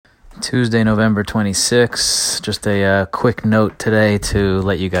Tuesday, November 26th. Just a quick note today to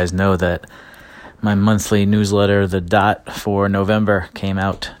let you guys know that my monthly newsletter, The Dot, for November came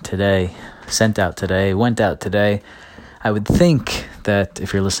out today, sent out today, went out today. I would think that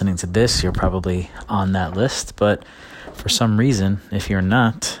if you're listening to this, you're probably on that list, but for some reason, if you're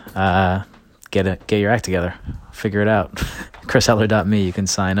not, get your act together. Figure it out. ChrisHeller.me, you can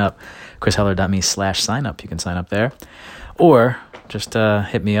sign up. ChrisHeller.me/sign up, you can sign up there. Or just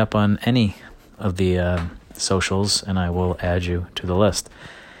hit me up on any of the socials, and I will add you to the list.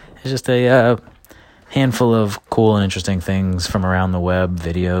 It's just a handful of cool and interesting things from around the web,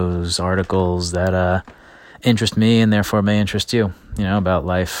 videos, articles that interest me and therefore may interest you. You know, about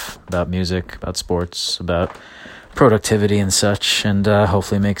life, about music, about sports, about productivity and such, and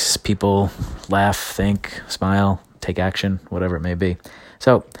hopefully makes people laugh, think, smile, take action, whatever it may be.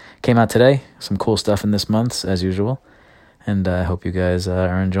 So, came out today. Some cool stuff in this month, as usual. And I hope you guys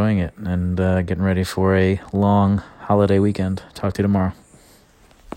are enjoying it and getting ready for a long holiday weekend. Talk to you tomorrow.